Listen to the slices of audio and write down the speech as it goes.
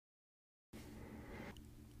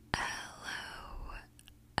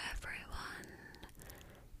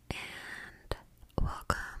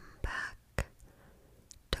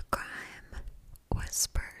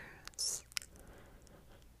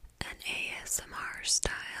ASMR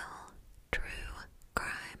style true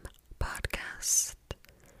crime podcast.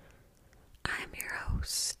 I'm your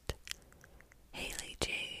host, Haley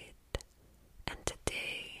Jade, and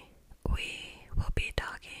today we will be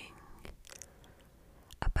talking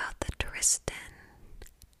about the Tristan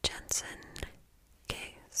Jensen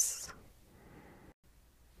case.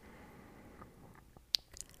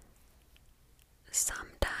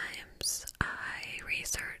 Sometimes I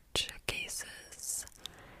research cases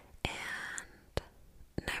and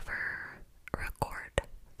never record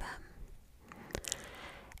them.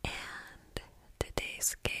 And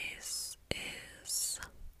today's case is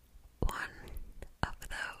one of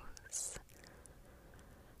those.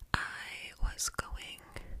 I was going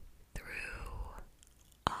through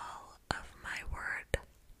all of my Word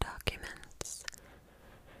documents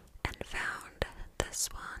and found this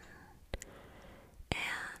one,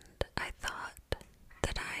 and I thought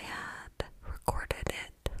that I had recorded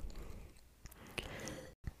it.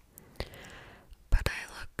 But I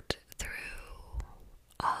looked through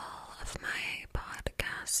all of my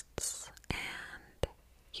podcasts and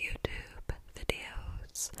YouTube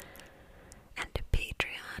videos and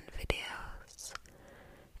Patreon videos,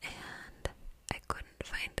 and I couldn't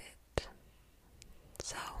find it.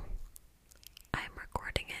 So I'm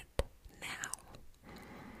recording it now.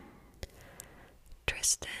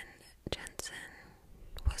 Tristan Jensen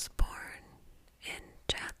was born in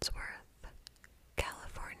Chatsworth,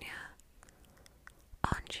 California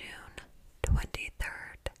on June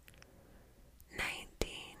 23rd,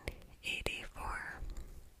 1984.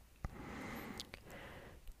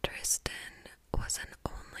 Tristan was an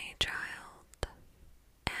only child,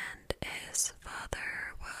 and his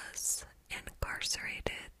father was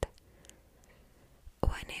incarcerated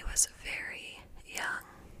when he was very young.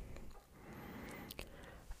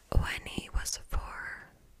 When he was 4,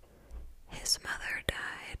 his mother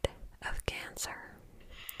died of cancer,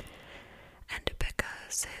 and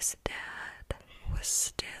because his dad was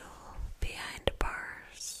still behind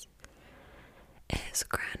bars, his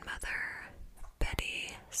grandmother,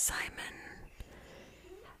 Betty Simon,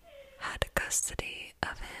 had custody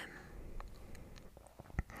of him.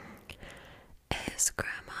 His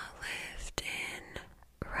grandma lived in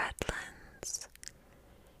Redlands,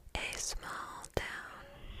 a small town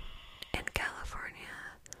in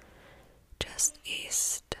California, just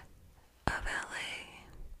east of LA.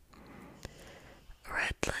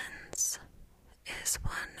 Redlands is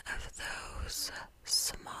one of those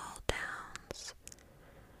small towns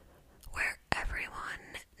where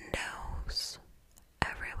everyone knows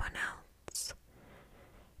everyone else,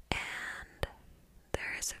 and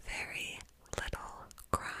there is very little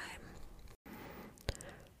crime.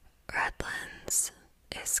 Redlands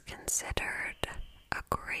is considered a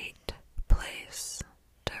great place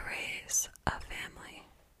to raise a family.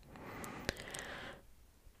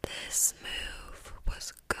 This move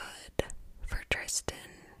was good for Tristan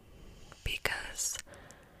because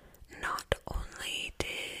not only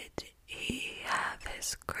did he have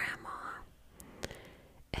his grandma,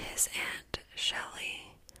 his Aunt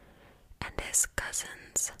Shelley, and his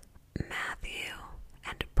cousins Matthew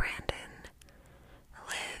and Brandon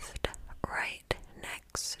lived right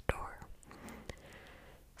next door.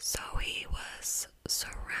 So he was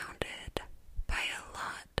surrounded by a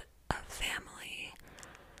lot of family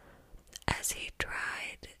as he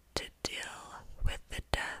tried to deal with the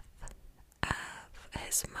death of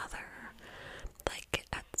his mother, like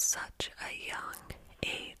at such a young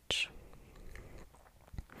age.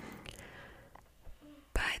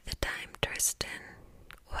 By the time Tristan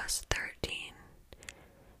was 13,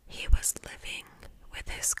 he was living with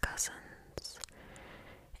his cousins,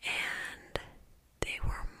 and they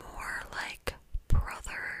were more like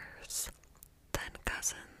brothers than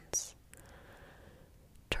cousins.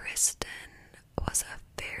 Tristan was a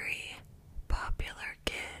very popular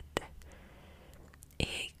kid.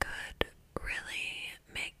 He could really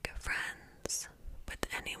make friends with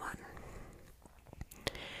anyone.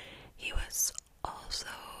 He was also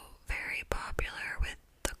very popular with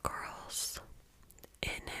the girls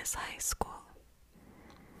in his high school.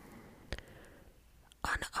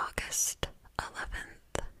 On August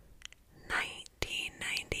 11th,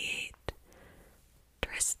 1998,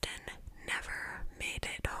 Tristan never made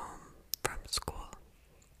it home from school.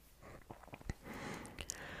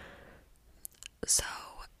 So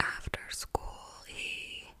after school,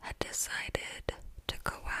 he had decided to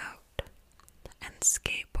go out and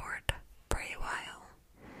skateboard for a while.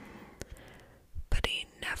 But he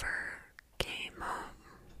never came home,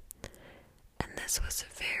 and this was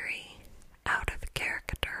very out of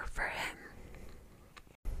character for him.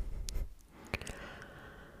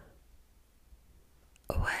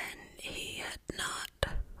 When he had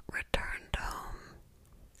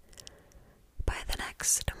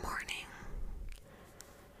next morning,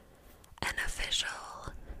 an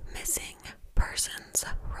official missing persons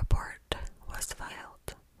report was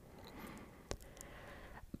filed.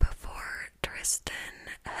 Before Tristan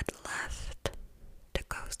had left to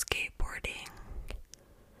go skateboarding,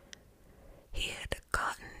 he had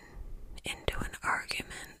gotten into an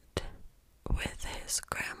argument with his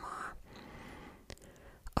grandma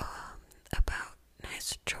about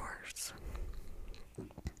his chores.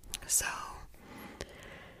 So,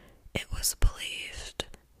 it was believed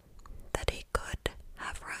that he could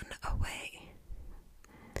have run away.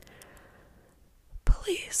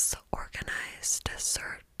 Police organized a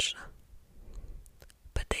search,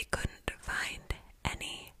 but they couldn't find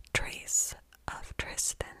any trace of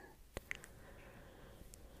Tristan.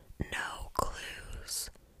 No clues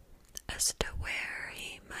as to where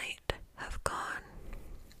he might have gone.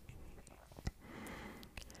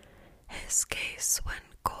 His case went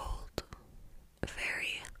cold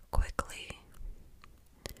very quickly,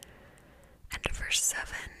 and for 7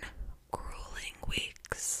 grueling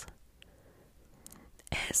weeks,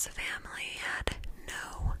 his family had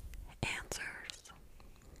no answers.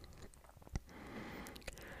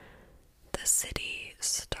 The city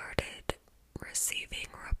started receiving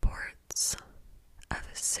reports of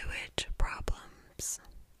sewage problems,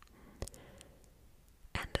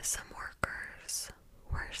 and some workers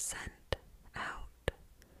were sent out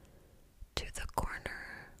to the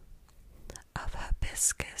corner of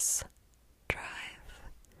Hibiscus Drive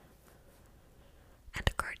and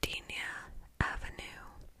Gardenia Avenue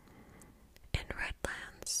in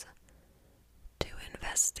Redlands to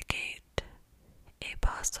investigate a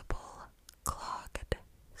possible clogged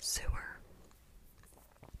sewer.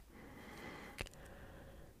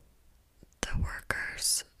 The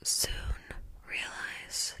workers soon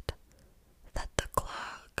realized that the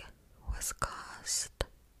clog was caused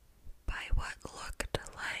by what looked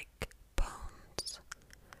like bones,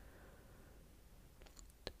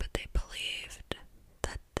 but they believed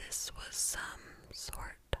that this was some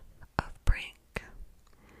sort of prank.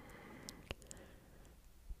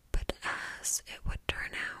 But as it would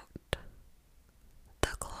turn out,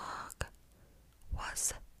 the clog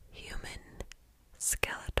was human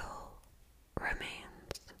skeletal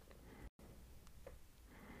remains.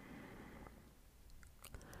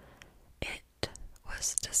 It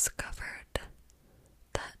was discovered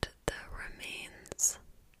that the remains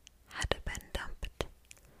had been dumped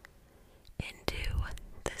into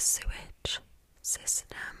the sewage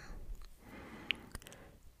system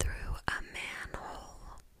through a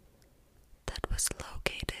manhole that was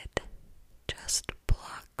located just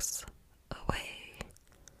blocks away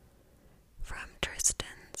from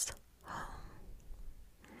Tristan's home.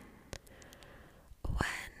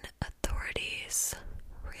 When authorities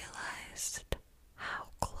realized how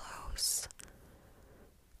close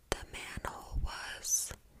the manhole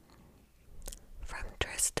was from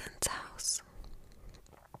Tristan's house,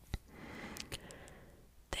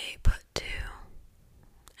 they put 2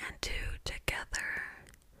 and 2 together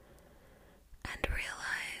and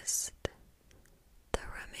realized the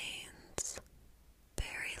remains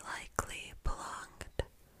very likely belonged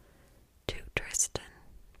to Tristan.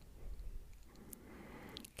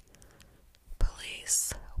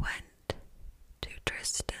 Police went to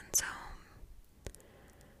Tristan's home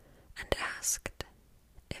and asked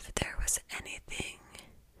if there was anything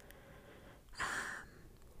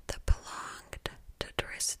that belonged to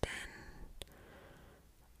Tristan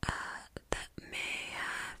that may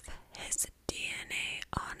have his DNA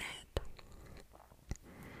on it,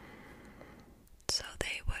 so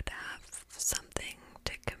they would have something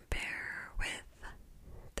to compare with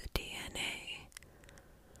the DNA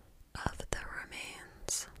of the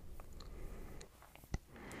remains.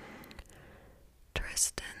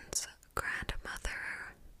 Tristan's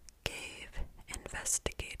grandmother gave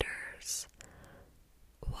investigators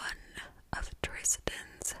one of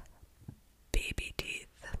Tristan's baby teeth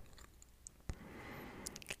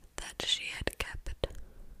that she had kept.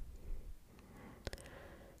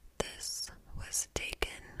 This was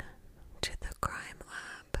taken to the crime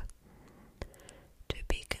lab to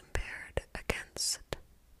be compared against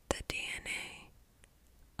the DNA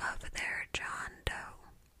of their John Doe,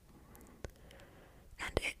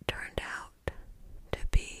 and it turned out to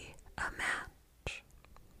be a match.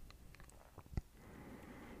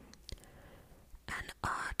 An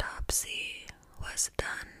autopsy was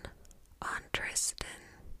done on Tristan,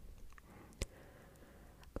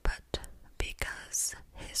 but because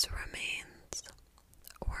his remains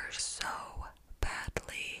were so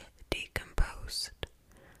badly decomposed,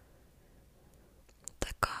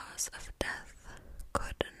 the cause of death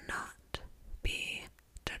could not be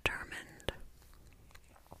determined.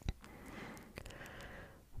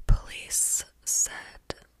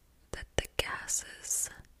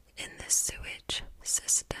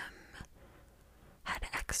 system had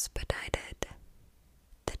expedited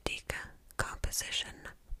the decomposition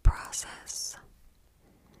process.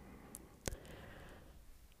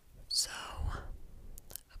 So,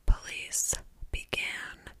 police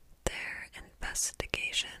began their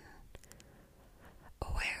investigation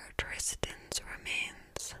where Tristan's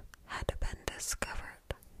remains had been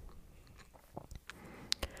discovered.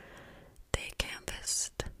 They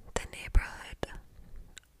canvassed the neighborhood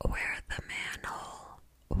where the manhole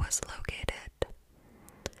was located,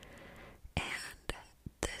 and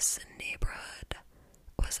this neighborhood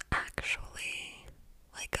was actually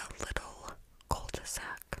like a little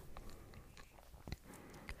cul-de-sac.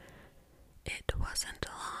 It wasn't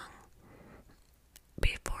long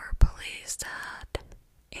before police had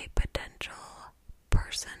a potential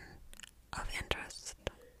person of interest,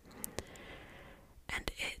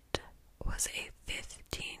 and it was a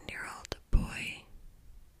 15-year-old boy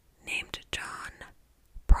named John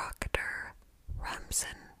Proctor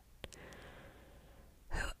Remsen,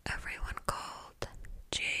 who everyone called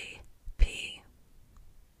JP.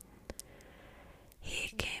 He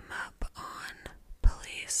came up on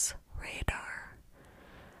police radar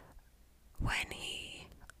when he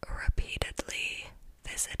repeatedly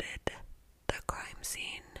visited the crime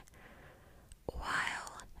scene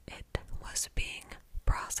while it was being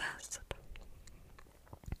processed.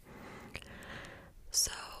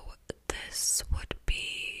 So this would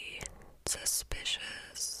be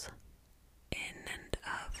suspicious in and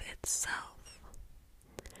of itself.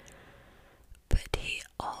 But he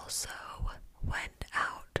also went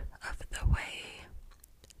out of the way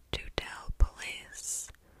to tell police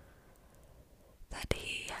that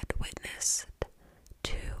he had witnessed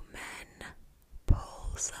two men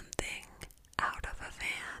pull something out of a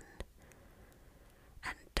van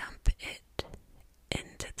and dump it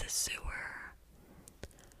into the sewer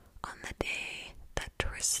on the day that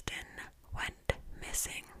Tristan went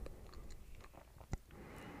missing.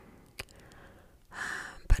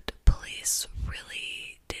 But police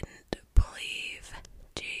really didn't believe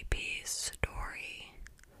JP's story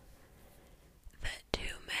that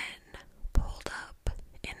two men pulled up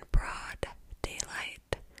in broad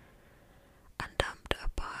daylight and dumped a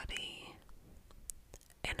body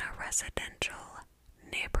in a residential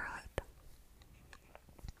neighborhood.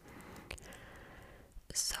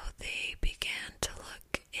 So they began to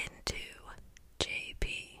look into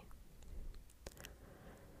JP.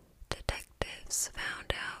 Detectives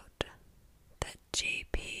found out that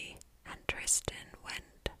JP and Tristan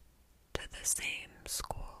went to the same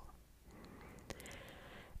school.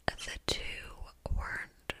 The two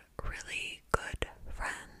weren't really good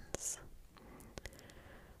friends,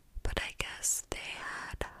 but I guess they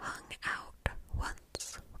had hung out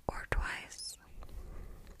once or twice.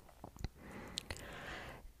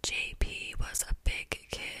 JP was a big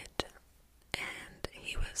kid, and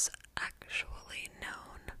he was actually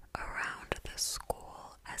known around the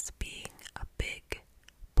school as being a big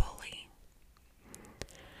bully.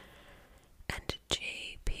 And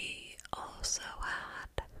JP also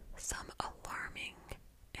had some alarming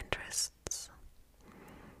interests.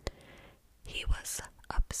 He was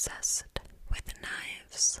obsessed with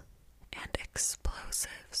knives and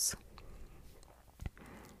explosives.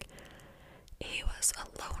 He was a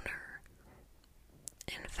loner.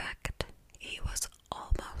 In fact, he was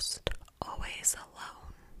almost always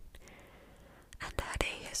alone and had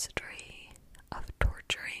a history of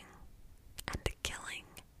torturing and killing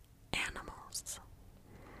animals.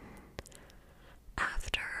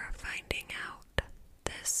 After finding out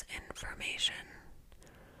this information,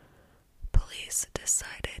 police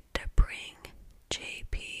decided to bring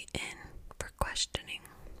JP in for questioning.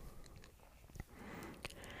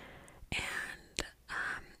 And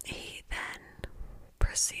he then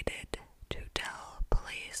proceeded to tell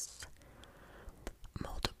police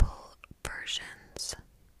multiple versions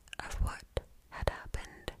of what had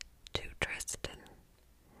happened to Tristan.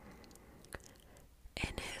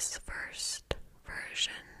 In his first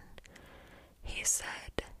version, he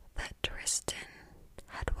said that Tristan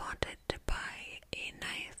had wanted to buy a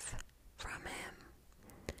knife from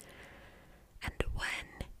him, and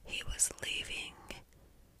when he was leaving,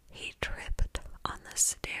 he tripped on the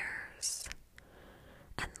stairs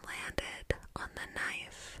and landed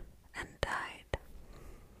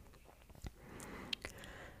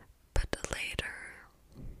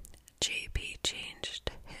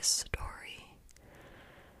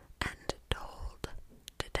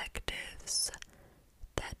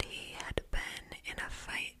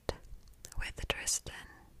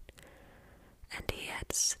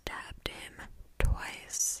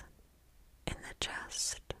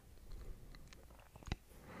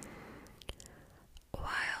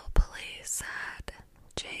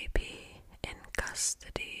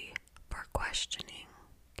questioning,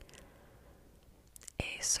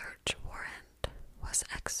 a search warrant was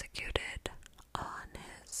executed on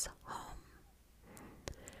his home.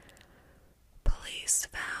 Police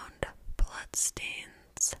found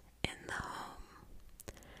bloodstains in the home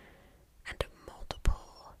and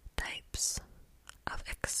multiple types of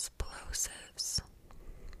explosives.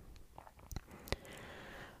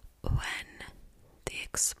 When the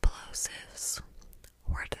explosives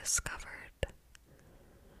were discovered,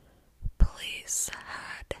 police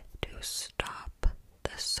had to stop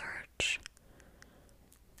the search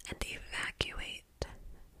and evacuate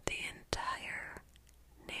the entire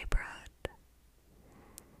neighborhood.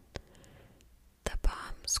 The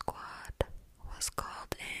bomb squad was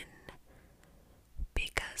called in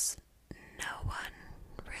because no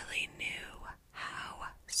one really knew how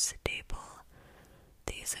stable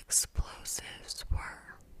these explosives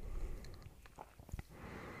were.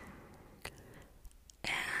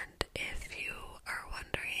 And if you are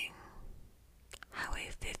wondering how a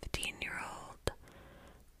 15-year-old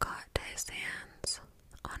got his hands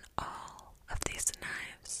on all of these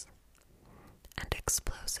knives and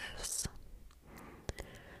explosives,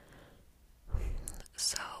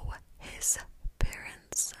 so his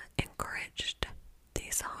parents encouraged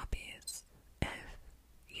these hobbies, if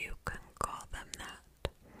you can call them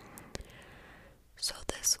that. So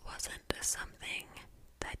this wasn't something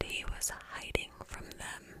that he was hiding from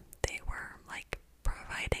them. They were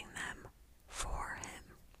providing them for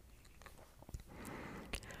him.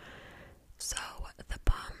 So the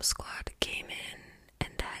bomb squad came in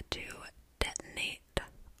and had to detonate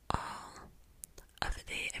all of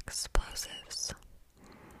the explosives.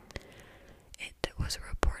 It was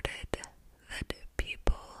reported that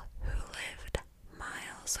people who lived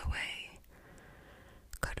miles away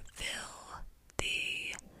could feel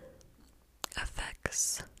the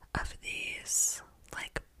effects of these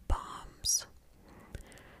bombs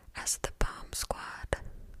as the bomb squad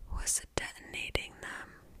was detonating them.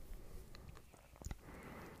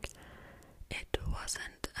 It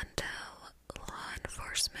wasn't until law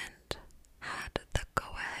enforcement had the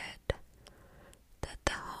go-ahead that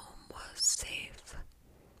the home was safe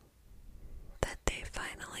that they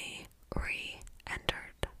finally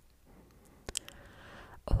re-entered.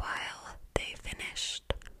 While they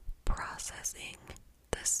finished processing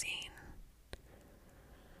the scene,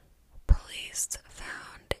 police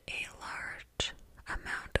found a large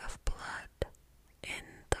amount of blood in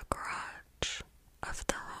the garage of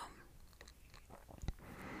the home.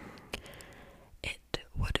 It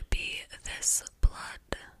would be this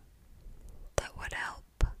blood that would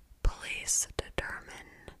help police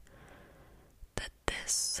determine that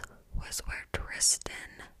this was where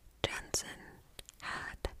Tristan Jensen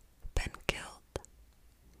had been killed.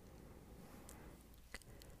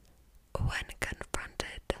 When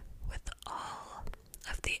confronted with all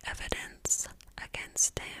of the evidence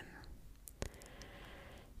against him,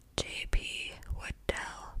 JP would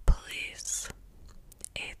tell police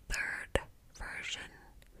a third version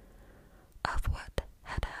of what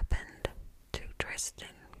had happened to Tristan.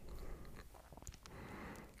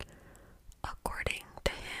 According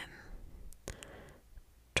to him,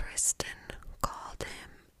 Tristan called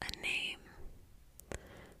him a name,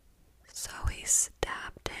 so he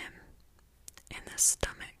stabbed him in the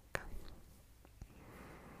stomach.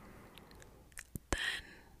 Then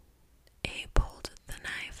he pulled the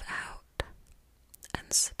knife out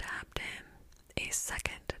and stabbed him a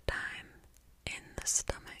second time in the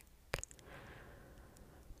stomach.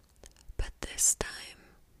 But this time,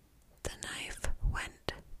 the knife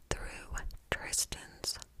went through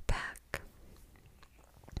Tristan's back.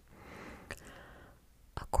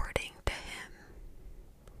 According to him,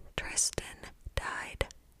 Tristan died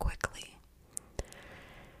quickly,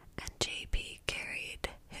 and JP carried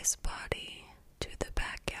his body to the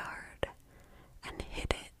backyard and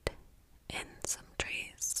hid it in some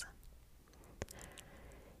trees.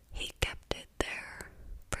 He kept it there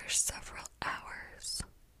for several hours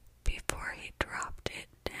before he dropped it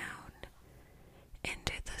down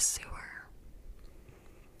into the sewer.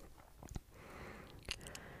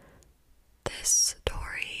 This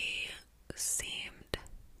story seemed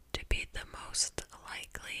to be the most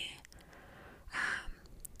likely,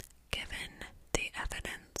 given the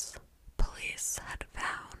evidence police had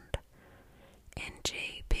found in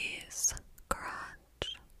JP's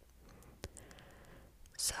garage.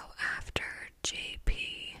 So after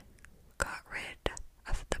JP got rid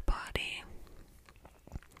of the body,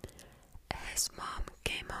 his mom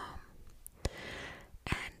came home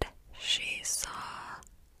and she saw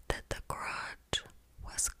that the garage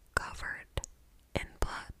was covered in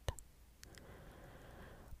blood.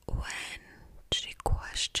 When she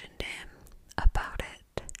questioned him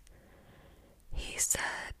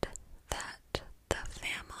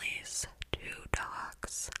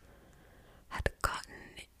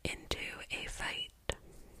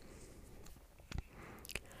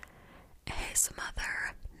his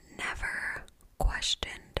mother never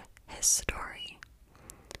questioned his story.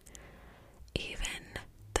 Even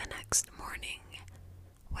the next morning,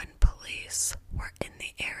 when police were in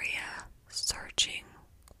the area searching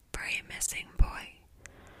for a missing boy,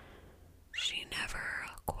 she never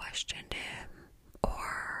questioned him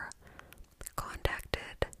or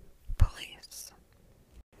contacted police.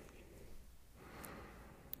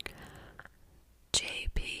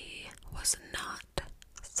 JP was not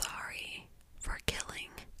sorry for killing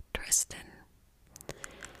Tristan.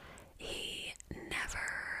 He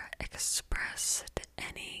never expressed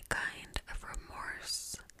any kind of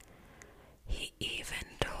remorse. He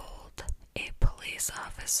even told a police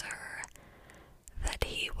officer that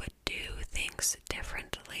he would do things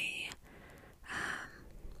differently,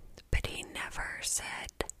 but he never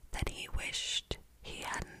said that he wished he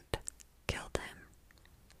hadn't killed him.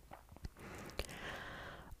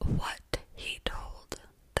 What he told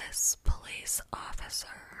this police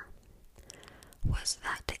officer was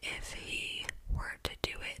that if he were to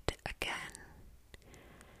do it again,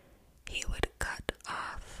 he would cut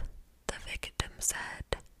off the victim's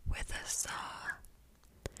head with a saw,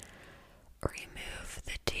 remove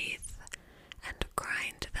the teeth and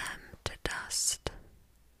grind them to dust,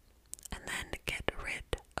 and then get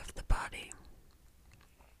rid of the body.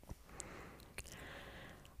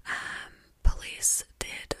 Police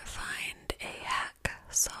did find a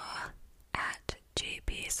hacksaw at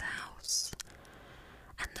JP's house,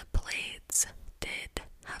 and the blades did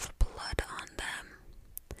have blood on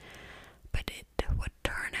them, but it would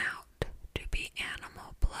turn out to be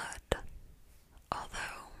animal blood,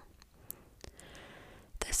 although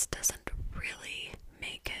this doesn't really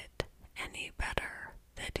make it any better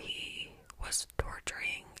that he was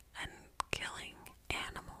torturing and killing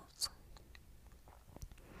animals.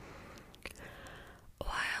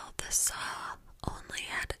 While the saw only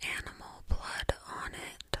had animal blood on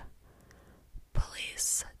it,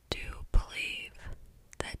 police do believe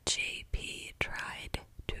that JP tried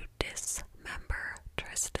to dismember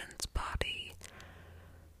Tristan's body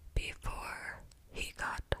before he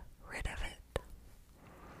got rid of it.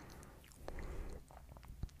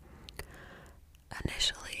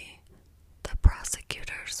 Initially, the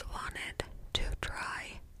prosecutors wanted to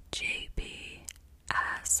try JP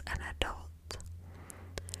as an adult,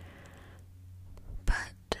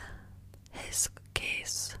 but his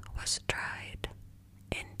case was tried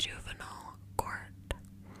in juvenile court,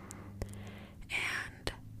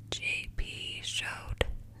 and JP showed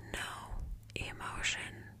no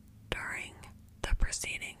emotion during the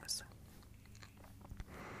proceedings.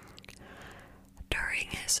 During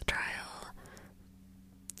his trial,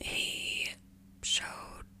 he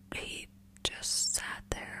just sat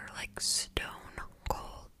there like stone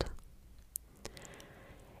cold.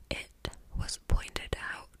 It was pointed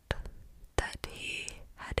out that he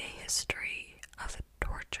had a history of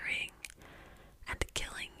torturing and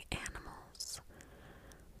killing animals,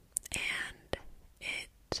 and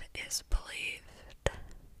it is believed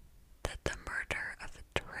that the murder of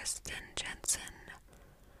Tristan Jensen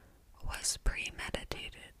was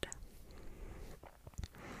premeditated.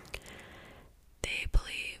 They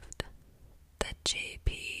believed that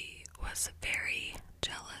JP was very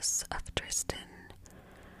jealous of Tristan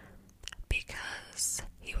because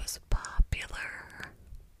he was popular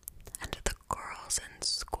and the girls in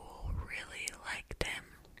school really liked him.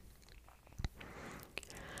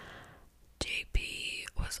 JP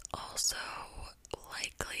was also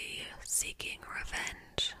likely seeking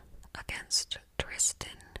revenge against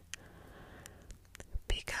Tristan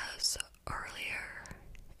because earlier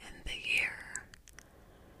in the year,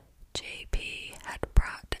 JP had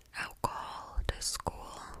brought alcohol to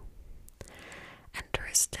school, and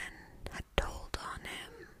Tristan had told on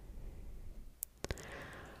him.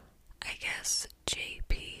 I guess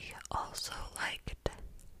JP also liked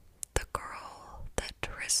the girl that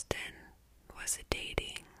Tristan was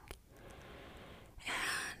dating,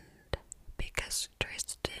 and because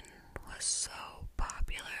Tristan was so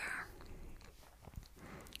popular,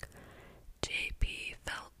 JP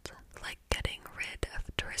felt like getting rid of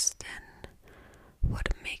Tristan would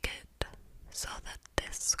make it so that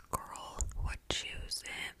this girl would choose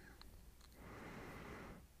him.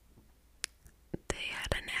 They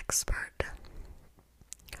had an expert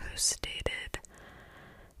who stated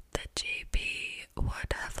that JP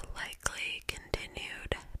would have likely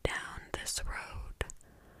continued down this road,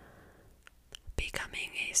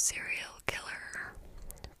 becoming a serial killer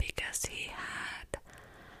because he had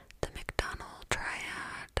the McDonald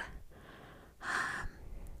triad,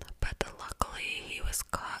 but luckily he was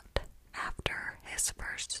caught after his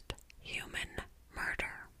first human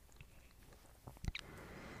murder.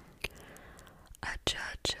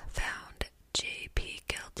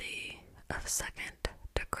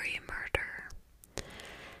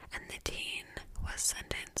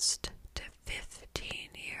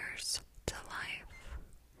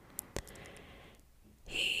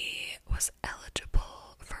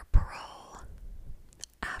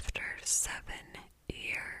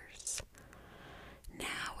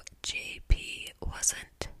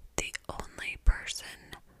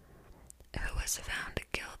 was found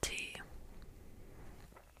guilty.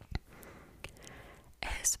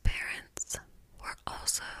 His parents were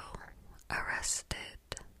also arrested.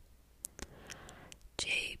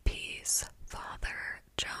 JP's father,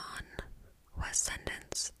 John, was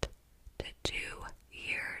sentenced to 2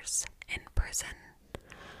 years in prison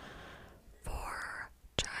for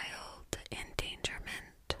child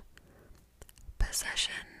endangerment,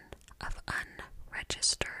 possession of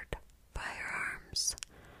unregistered firearms,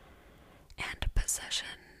 and possession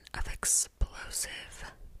of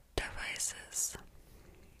explosive devices.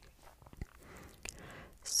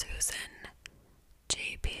 Susan,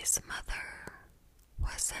 JP's mother,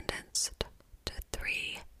 was sentenced to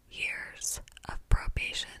 3 years of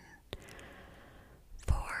probation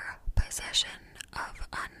for possession of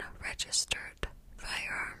unregistered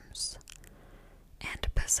firearms and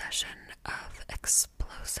possession of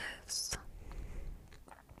explosives.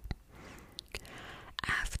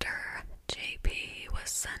 After JP was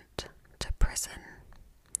sent to prison,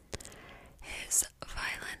 his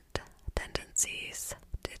violent tendencies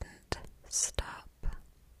didn't stop.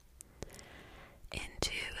 In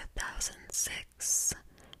 2006,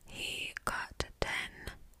 he got 10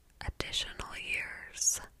 additional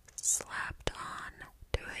years slapped on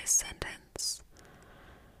to his sentence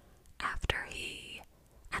after he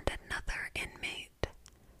and another inmate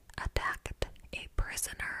attacked a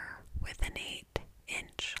prisoner with an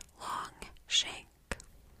 8-inch long shank.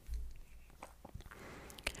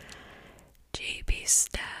 JB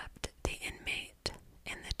stabbed the inmate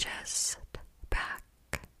in the chest, back,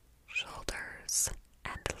 shoulders,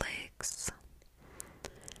 and legs.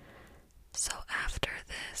 So after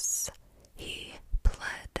this, he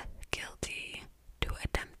pled guilty to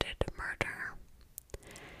attempted murder,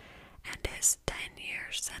 and his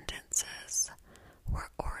 10-year sentences were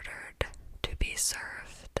ordered to be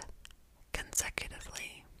served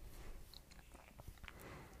consecutively.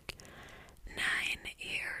 9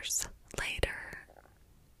 years later,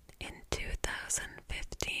 in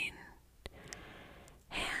 2015,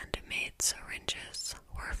 handmade syringes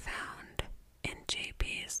were found in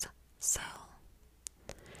JP's cell.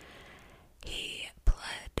 He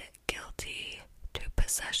pled guilty to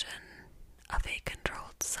possession of a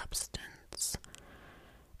controlled substance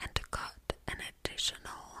and got an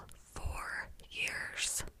additional 4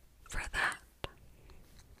 years for that.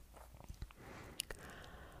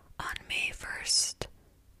 On May 1st,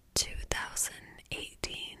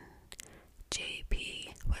 2018,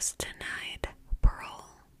 JP was denied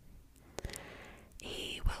parole.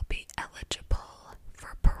 He will be eligible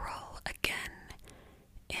for parole again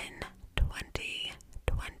in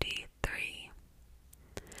 2023.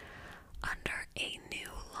 Under a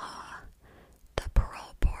new law, the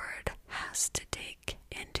parole board has to take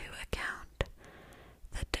into account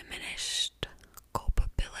the diminished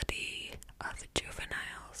culpability of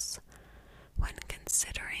juveniles when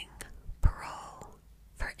considering parole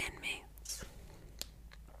for inmates.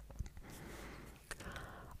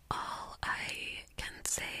 All I can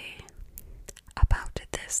say about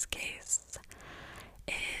this case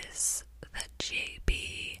is that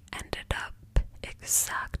JB ended up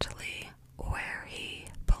exactly where he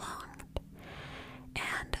belonged,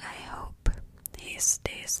 and I hope he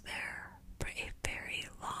stays there for a very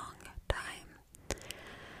long time.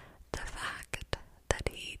 The fact that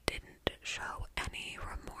he didn't show any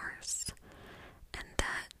remorse and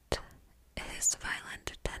that his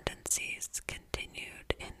violent tendencies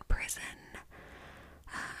continued in prison,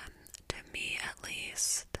 to me at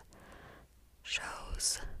least,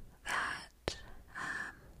 shows that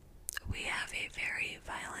we have a very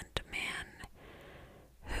violent man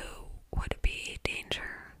who would be a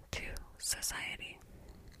danger to society.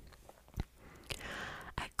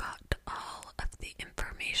 I got all of the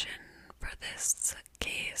information for this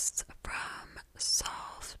case from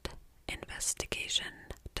Solved Investigation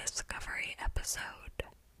Discovery episode.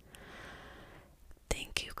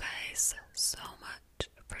 Thank you guys so much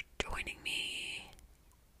for joining me,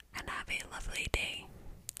 and have a lovely day.